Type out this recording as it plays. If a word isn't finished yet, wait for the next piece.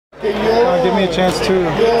Give me a chance too.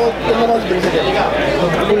 Yo tengo más experiencia que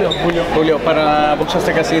Julio, para Boxeo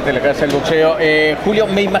Azteca 7, la casa del boxeo. Julio,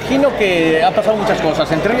 me imagino que ha pasado muchas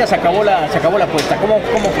cosas. Entre ellas se acabó la apuesta. ¿Cómo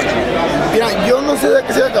fue eso? Mira, yo no sé de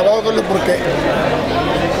qué se ha acabado, Carlos, porque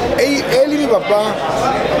él y mi papá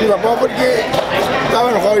fue el que estaba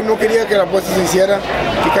enojado y no quería que la apuesta se hiciera.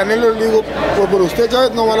 Y Canelo le digo, pues por usted,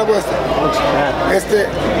 Chavez, no va la apuesta.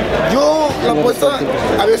 Yo, la apuesta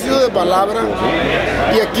había sido de palabra,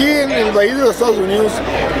 y aquí en el país de los Estados Unidos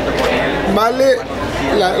vale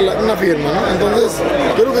una firma, ¿no? Entonces,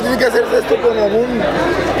 yo creo que tiene que hacerse esto con algún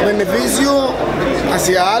beneficio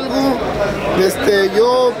hacia algo.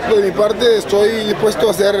 Yo, de mi parte, estoy dispuesto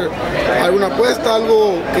a hacer alguna apuesta,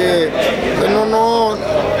 algo que no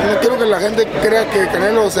quiero que la gente crea que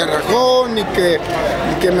Canelo se rajó, ni que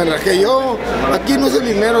me rajé yo. Aquí no es el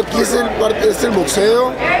dinero, aquí es el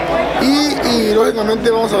boxeo, y lógicamente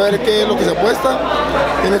vamos a ver qué es lo que se apuesta.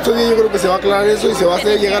 En estos días yo creo que se va a aclarar eso y se va a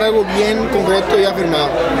hacer llegar a algo bien concreto y afirmado.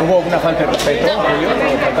 ¿Hubo una falta de respeto, Julio?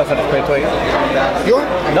 ¿Faltas de respeto ahí? ¿Yo?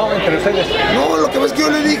 No, entre ustedes. No, lo que pasa es que yo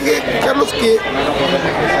le dije, Carlos, que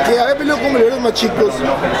había peleado con peleadores más chicos.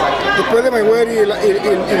 Después de Mayweather y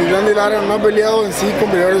Randy Lara, no ha peleado en sí con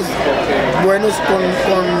peleadores buenos,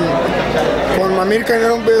 con Mamir Khan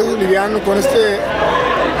era un peso liviano, con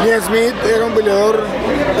Ian Smith era un peleador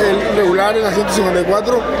regular en la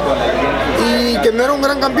 154, y que no era un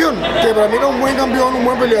gran campeón, que para mí era un buen campeón, un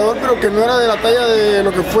buen peleador, pero que no era de la talla de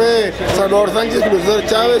lo que fue Salvador Sánchez, Julio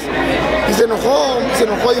Chavez, y se enojó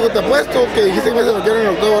y dijo, te apuesto que dijiste que me se lo quieren en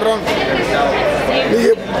el octavo round.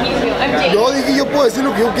 Yo puedo decir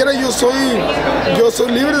lo que yo quiera, yo soy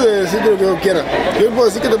libre de decir lo que yo quiera. Yo puedo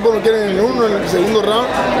decir que te puedo quieren en el segundo round.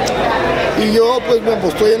 Y yo pues me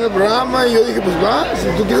apostó ahí en el programa y yo dije, pues va, si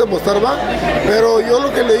tú quieres apostar va. Pero yo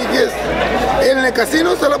lo que le dije es, en el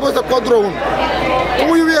casino está la apuesta 4-1.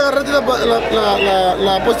 ¿Cómo yo voy a agarrarte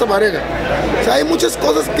la apuesta pareja? O sea, hay muchas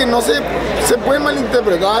cosas que no se pueden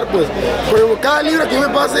malinterpretar, pues. Pero cada libra que yo me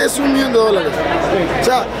pase es $1 millón. O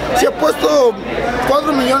sea, si apuesto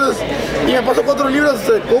 4 millones y me paso 4 libras,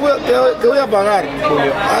 ¿qué voy a pagar?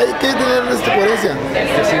 Julio, hay que tener coherencia.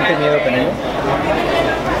 ¿te siente miedo, Canelo?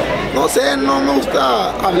 No sé, no me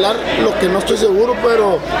gusta hablar lo que no estoy seguro,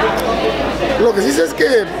 pero lo que sí sé es que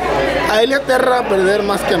a él le aterra perder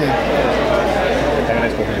más que a mí.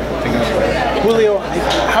 Julio,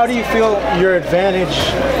 how do you feel your advantage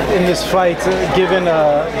in this fight, given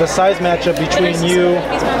the size matchup between you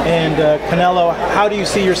and Canelo? How do you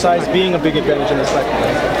see your size being a big advantage in this fight?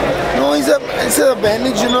 No, it's an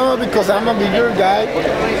advantage, because I'm a bigger guy,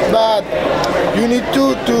 but you need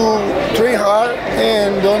to train hard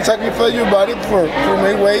and don't sacrifice your body for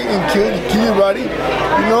make weight and kill your body.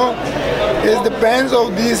 It depends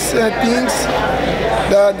on these things.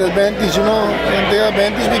 The advantage, and the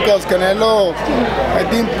advantage because Canelo, I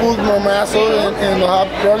think, put more muscle and have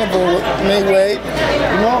problem for make weight,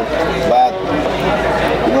 but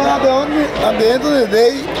at the end of the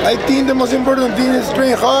day, I think the most important thing is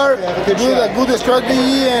train hard, do a good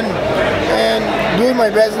strategy, and doing my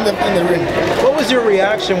best in the ring. What was your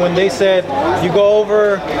reaction when they said you go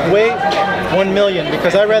over weight 1 million?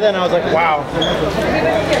 Because I read that and I was like, wow.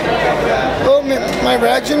 Well, my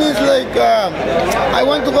reaction is like, I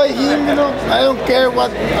want to fight him, I don't care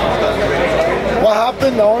what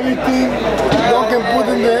happened. The only thing don't can put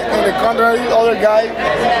in the contrary other guy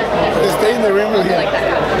to stay in the ring with him.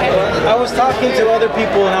 I was talking to other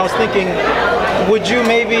people and I was thinking, would you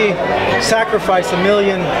maybe sacrifice $1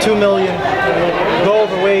 million, $2 million, go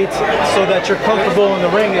overweight so that you're comfortable in the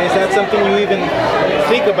ring? Is that something you even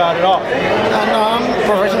think about at all? No, I'm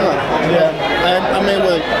professional. Yeah. I'm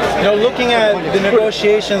able. Looking at the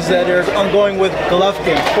negotiations that are ongoing with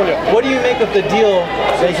Golovkin, what do you make of the deal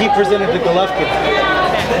that he presented to Golovkin?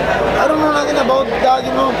 I don't know nothing about that,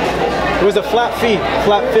 It was a flat fee,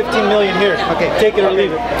 flat 15 million here. Okay, take it or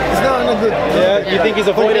leave it. It's not good. Yeah, you think he's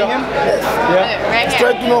avoiding him? Yes. Yeah. He's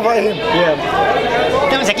trying to not fight him. Yeah.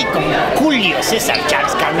 Estamos aquí con Julio César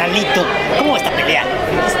Chávez, carnalito. ¿Cómo va esta pelea?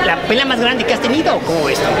 ¿Es la pelea más grande que has tenido o cómo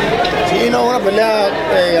es? Sí, una pelea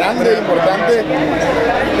grande, importante.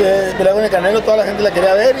 Pelea con el Canelo, toda la gente la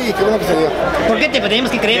quería ver y qué bueno que se dio. ¿Por qué te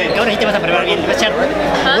tenemos que creer? Porque ahora sí te vas a preparar bien. Vas a echar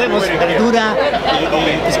huevos, verdura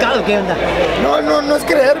pescado, ¿qué onda? No es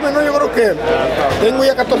creerme, ¿no? Yo creo que tengo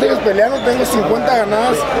ya 14 años peleando, tengo 50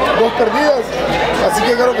 ganadas, 2 perdidas. Así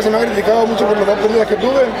que creo que se me ha criticado mucho por las 2 perdidas que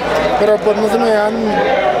tuve, pero pues no se me han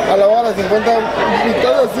alabado las 50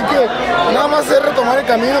 victorias. Así que nada más es retomar el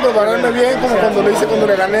camino, prepararme bien, como cuando lo hice cuando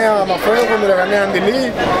le gané a Mafeo, cuando le gané a Andy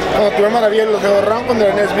Lee, cuando tuve maravilla en los Evo Round, cuando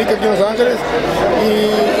le gané a Smith aquí en Los Ángeles.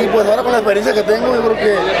 Y pues ahora con la experiencia que tengo, yo creo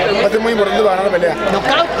que va a ser muy importante para ganar la pelea.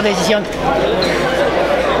 ¿Knockout o decisión?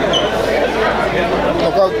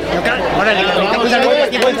 Knockout. Knockout. Órale,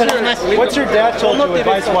 What's your dad told you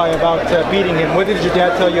advice-wise about beating him? What did your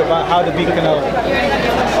dad tell you about how to beat Canelo?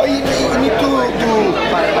 Oh, you need to do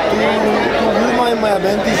my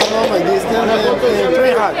advantage, you know, my distance, and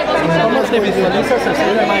train hard. ¿Cómo te visualizas el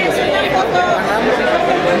 6 de mayo?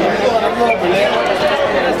 Ganando la pelea.